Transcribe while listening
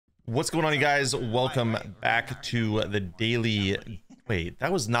What's going on, you guys? Welcome back to the daily. Wait,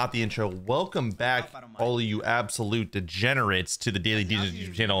 that was not the intro. Welcome back, all of you absolute degenerates, to the daily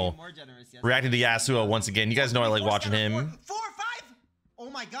DJ channel. Reacting to Yassuo once again. You guys know I like watching him. 4 or 5. Oh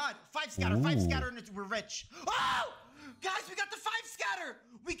my God, 5 scatter, 5 scatter, and we're rich. Oh, guys, we got the 5 scatter.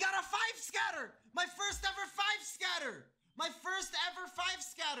 We got a 5 scatter. My first ever 5 scatter. My first ever 5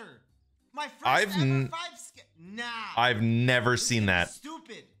 scatter. My first ever 5 scatter. Nah. I've never seen that.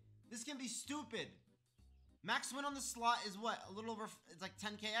 Stupid. This can be stupid. Max win on the slot is what? A little over, it's like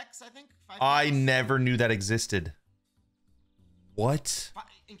 10kx, I think? 5K? I never knew that existed. What?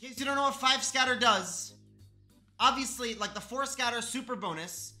 In case you don't know what 5 scatter does, obviously, like the 4 scatter super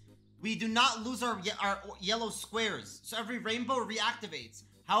bonus, we do not lose our yellow squares. So every rainbow reactivates.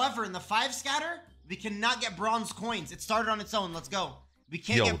 However, in the 5 scatter, we cannot get bronze coins. It started on its own. Let's go. We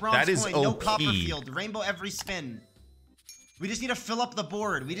can't get bronze coins. No copper field. Rainbow every spin. We just need to fill up the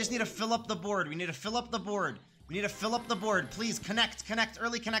board. We just need to fill up the board. We need to fill up the board. We need to fill up the board. Please connect.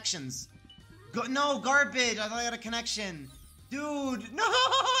 Early connections. Go. No, garbage. I thought I had a connection. Dude, no.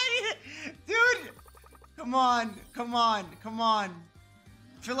 Dude. Come on.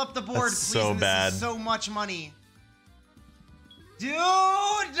 Fill up the board, That's please. so bad. This is so much money. Dude.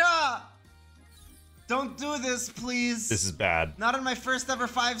 Don't do this, please. This is bad. Not on my first ever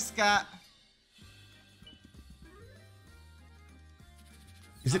 5 scat.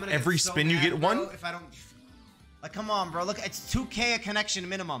 Is it every spin you get one? If I don't, like, come on, bro. Look, it's 2K a connection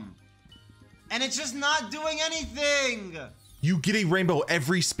minimum, and it's just not doing anything. You get a rainbow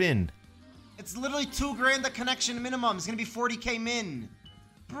every spin. It's literally $2 grand a connection minimum. It's gonna be 40K min,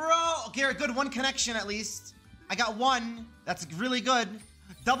 bro. Garrett, good, 1 connection at least. I got 1. That's really good.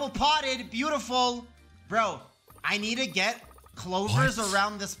 Double potted, beautiful, bro. I need to get clovers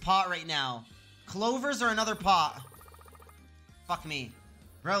around this pot right now. Clovers or another pot. Fuck me.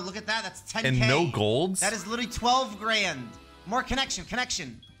 Bro, look at that. That's 10K. And no golds? That is literally 12 grand. More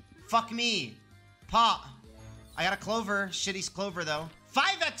connection. Fuck me. Pot. I got a clover. Shitty clover, though.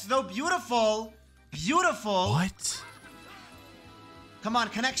 5x, though. Beautiful. What? Come on,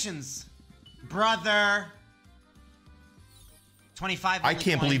 connections. Brother. 25. I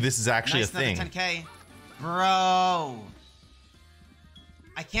can't believe this is actually a thing. 10K. Bro.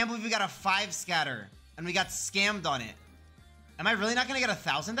 I can't believe we got a 5 scatter, and we got scammed on it. Am I really not gonna get a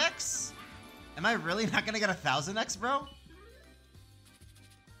 1000x? Am I really not gonna get a 1000x, bro?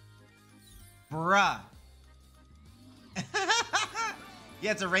 Bruh.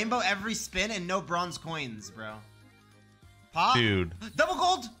 Yeah, it's a rainbow every spin and no bronze coins, bro. Pop? Dude. Double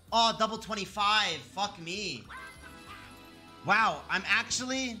gold? Oh, double 25. Fuck me. Wow, I'm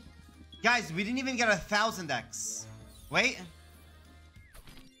actually... Guys, we didn't even get a 1000x. Wait.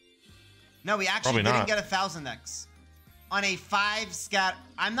 No, we actually didn't get a 1000x. On a 5 scat.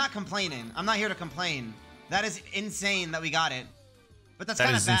 I'm not complaining. I'm not here to complain. That is insane that we got it. But that's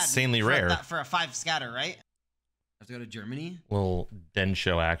kind of bad. That is insanely rare. For a 5 scatter, right? Have to go to Germany? Little den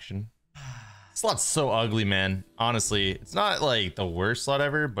show action. Slot's so ugly, man. Honestly, it's not like the worst slot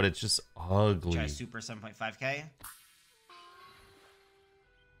ever, but it's just ugly. Try super 7.5k.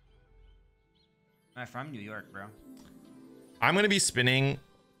 I'm from New York, bro. I'm going to be spinning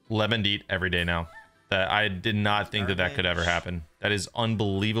Bandit every day now. That I did not think that could ever happen. That is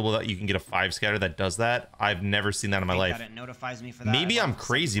unbelievable that you can get a 5 scatter that does that. I've never seen that in my life. It notifies me for that. Maybe I'm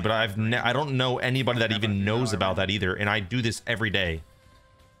crazy, but I don't know anybody that even knows about that either, and I do this every day.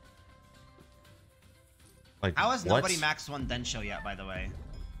 Like, how has nobody max 1 Densho yet, by the way?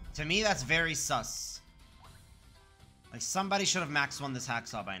 To me, that's very sus. Like, somebody should have max 1 this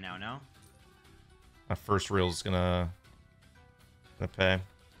hacksaw by now, no? My first reel is gonna pay.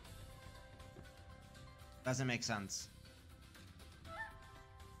 Doesn't make sense.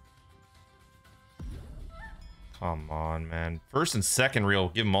 Come on, man. First and second reel,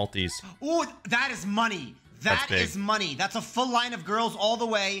 give multis. Ooh, that is money. That is money. That's a full line of girls all the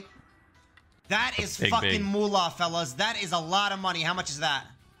way. That is fucking moolah, fellas. That is a lot of money. How much is that?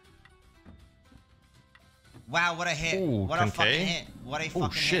 Wow, what a hit. Ooh, what a fucking hit. What a fucking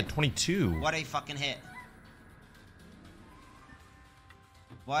hit. Oh shit, 22. What a fucking hit.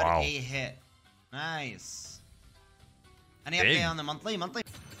 What a hit. Nice. Any update on the monthly?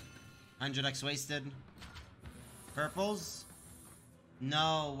 100x wasted. Purples?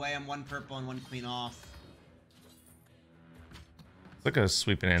 No way, I'm 1 purple and 1 queen off. Look at a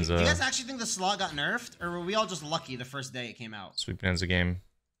Sweet Bonanza. Do you guys actually think the slot got nerfed? Or were we all just lucky the first day it came out? Sweet Bonanza game.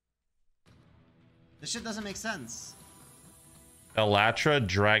 This shit doesn't make sense. Elytra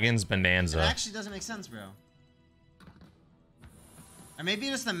Dragons Bonanza. It actually doesn't make sense, bro. Or maybe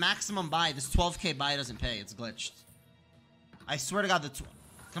it's the maximum buy. This 12k buy doesn't pay. It's glitched. I swear to God,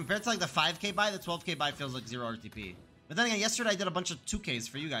 Compared to like the 5K buy, the 12K buy feels like 0 RTP. But then again, yesterday I did a bunch of 2Ks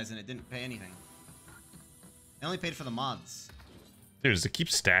for you guys and it didn't pay anything. I only paid for the mods. Dude, does it keep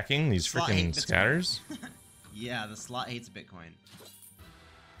stacking these freaking scatters? Yeah, the slot hates Bitcoin.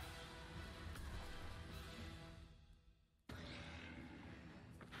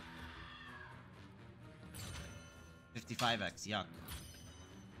 $55x, yuck.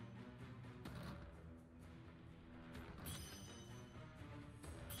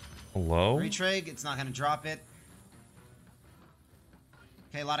 Hello? Retrig, it's not gonna drop it.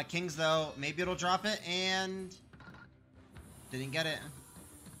 Okay, a lot of kings though. Maybe it'll drop it, and didn't get it.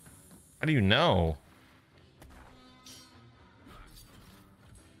 How do you know?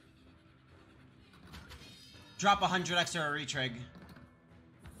 Drop 100x or a retrig.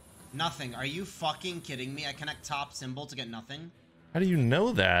 Nothing. Are you fucking kidding me? I connect top symbol to get nothing. How do you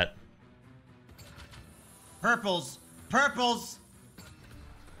know that? Purples. Purples.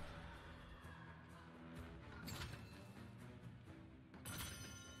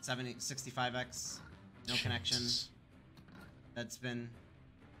 $70, 65x. No connection. Dead spin.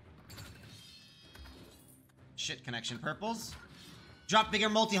 Shit connection. Purples. Drop bigger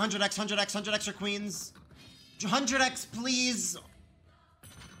multi. 100x, 100x, 100x or queens. 100x, please.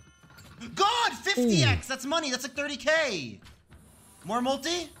 God, 50x. That's money. That's like 30k. More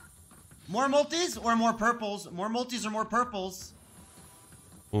multi? More multis or more purples? More multis or more purples?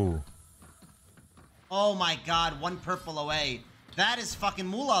 Ooh. Oh my god, one purple away. That is fucking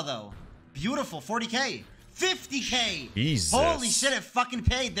moolah though. Beautiful, 40k. 50k. Jesus. Holy shit, it fucking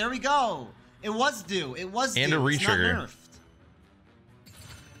paid. There we go. It was due. It was due. And a retrigger. It's not nerfed.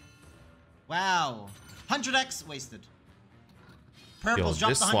 Wow. 100x wasted. Purples,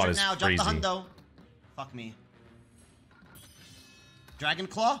 drop the 100 now. Drop the hundo. Fuck me. Dragon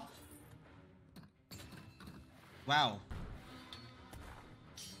Claw? Wow.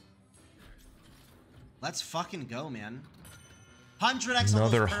 Let's fucking go, man. 100x.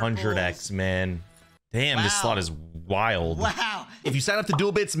 Another 100x, man. Damn, wow. This slot is wild. Wow. If you sign up to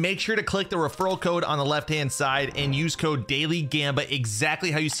Duel Bits, make sure to click the referral code on the left-hand side and use code DailyGamba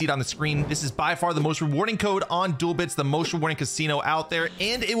exactly how you see it on the screen. This is by far the most rewarding code on Duel Bits, the most rewarding casino out there,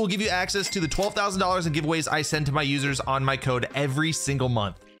 and it will give you access to the $12,000 in giveaways I send to my users on my code every single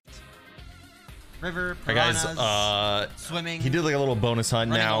month. River, piranhas, guys, swimming. He did like a little bonus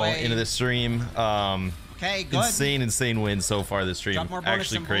hunt now away. into this stream. Okay, good. Insane wins so far this stream. Actually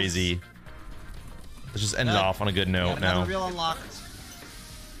symbols. crazy. Let's just end it off on a good note now. Real unlocked.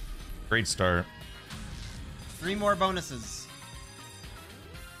 Great start. 3 more bonuses.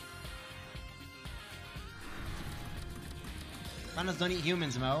 Piranhas don't eat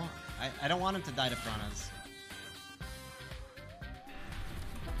humans, Mo. I don't want him to die to piranhas.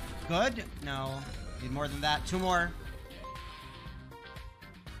 Good? No. Need more than that. 2 more.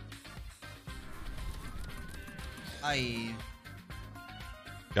 Aye.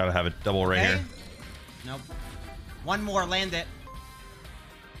 Gotta have it double right here. Nope. 1 more. Land it.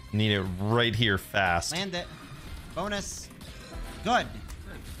 Need it right here fast. Land it. Bonus. Good.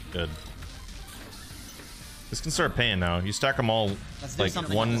 Good. This can start paying now. You stack them all. Let's do like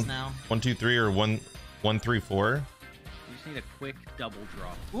something 1, now. 1, 2, 3, or 1, 1, 3, 4. You just need a quick double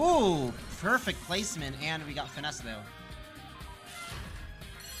drop. Ooh, perfect placement, and we got finesse though.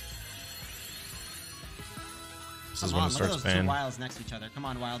 This is when it starts paying. 2 wilds next to each other. Come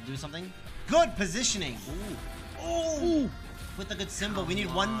on, wild, do something. Good positioning. Ooh. Ooh. With a good symbol. We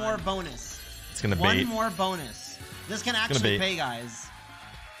need 1 more bonus. It's gonna bait. bait. 1 more bonus. This can actually pay, guys.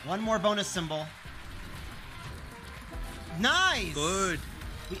 1 more bonus symbol. Nice. Good.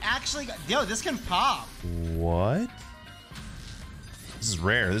 We actually got. Yo, this can pop. What? This is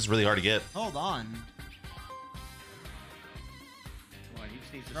rare. This is really hard to get. Hold on. Well, you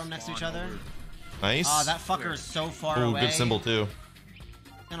just need to Throw them next to each other. Nice. Oh, that fucker is so far away. Good symbol too.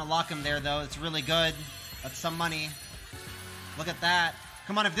 Gonna lock him there though. It's really good. That's some money. Look at that.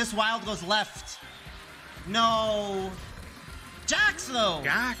 Come on, if this wild goes left. No. Jacks though.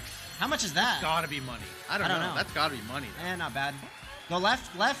 Jacks. How much is that? Gotta be money. I don't know. That's gotta be money. Not bad. Go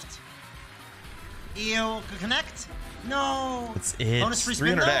left, left. Ew. Connect. No. That's it. Bonus free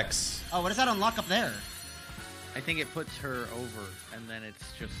spin 300x. though? Oh, what does that unlock up there? I think it puts her over, and then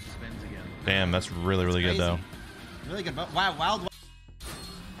it's just spins again. Damn, that's really good though. Really good. Wow, wild. All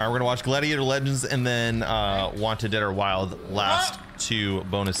right, we're gonna watch Gladiator Legends and then Wanted Dead or Wild. Last 2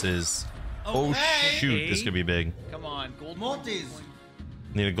 bonuses. Okay. Oh shoot, this could be big. Come on, gold Multis.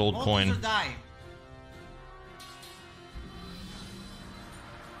 Need a gold coin. Multis or die.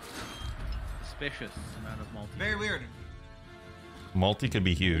 Suspicious amount of multi. Very weird. Multi could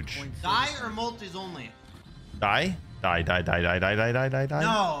be huge. Die or multis only? Die? Die, die, die, die, die, die, die, die, die.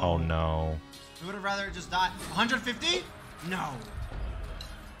 No. Oh no. We would have rather just died. 150? No.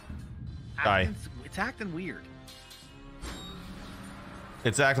 Die. It's acting weird.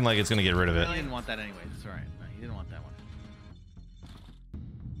 It's acting like it's gonna get rid of it. He didn't want that anyways. It's alright. No, he didn't want that one.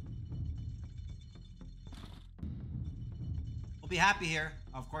 We'll be happy here.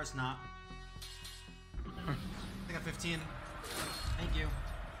 Of course not. I got 15. Thank you.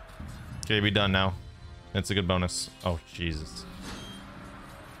 Okay, be done now. It's a good bonus. Oh, Jesus.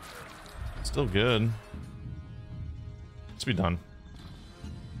 Still good. Let's be done.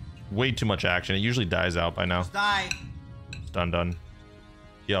 Way too much action. It usually dies out by now. Just die. Done.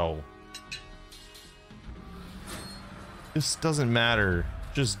 Yo. This doesn't matter.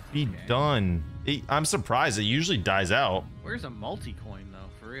 Just be done. I'm surprised. It usually dies out. Where's a multi-coin, though?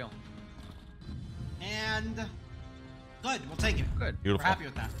 For real. And... good. We'll take it. Good. Beautiful. We're happy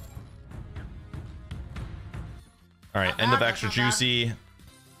with that. All right, Not end of bad, extra not bad. juicy.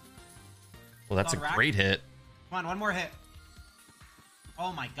 Well, that's a On rack. great hit. Come on, one more hit.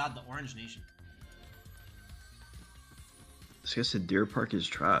 Oh my god, the Orange Nation. This guy said Deer Park is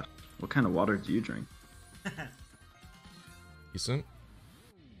trash. What kind of water do you drink? Decent.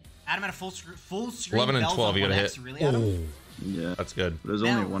 Adam at a full screen 11 and bells 12, on you gotta 1x. hit. Really, Adam? Yeah. That's good. There's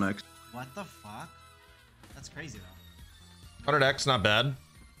only Bells. 1x. What the fuck? That's crazy though. 100x, not bad.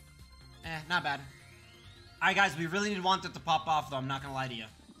 Not bad. Alright guys, we really need Wanted to pop off though, I'm not gonna lie to you.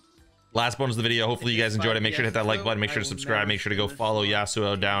 Last bonus of the video. Hopefully you guys enjoyed it. Make sure to hit that like button. Make sure to subscribe. Make sure to go follow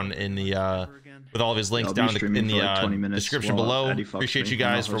Yassuo down in the with all of his links I'll be down in streaming the for like 20 minutes description while below. Eddie Fox Appreciate you streams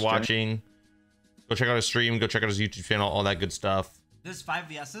from guys for Office Day. watching. Go check out his stream. Go check out his YouTube channel. All that good stuff. This 5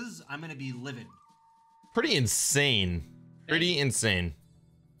 VSs, I'm gonna be livid. Pretty insane. Pretty insane.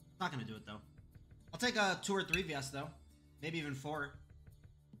 Not gonna do it though. I'll take a 2 or 3 VS though. Maybe even 4.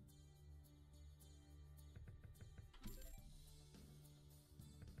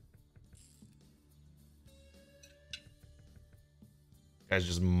 Guys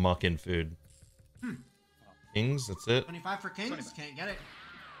just mucking food. Kings, that's it. 25 for Kings? 25. Can't get it.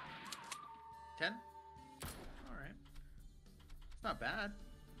 10? Alright. It's not bad.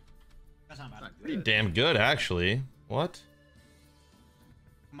 That's not bad. Pretty damn good, actually. What?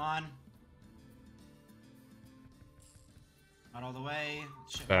 Come on. Not all the way.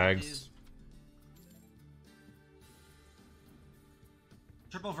 Shit, Bags. these.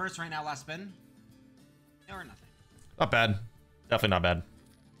 Triple verse right now, last spin. Or nothing. Not bad. Definitely not bad.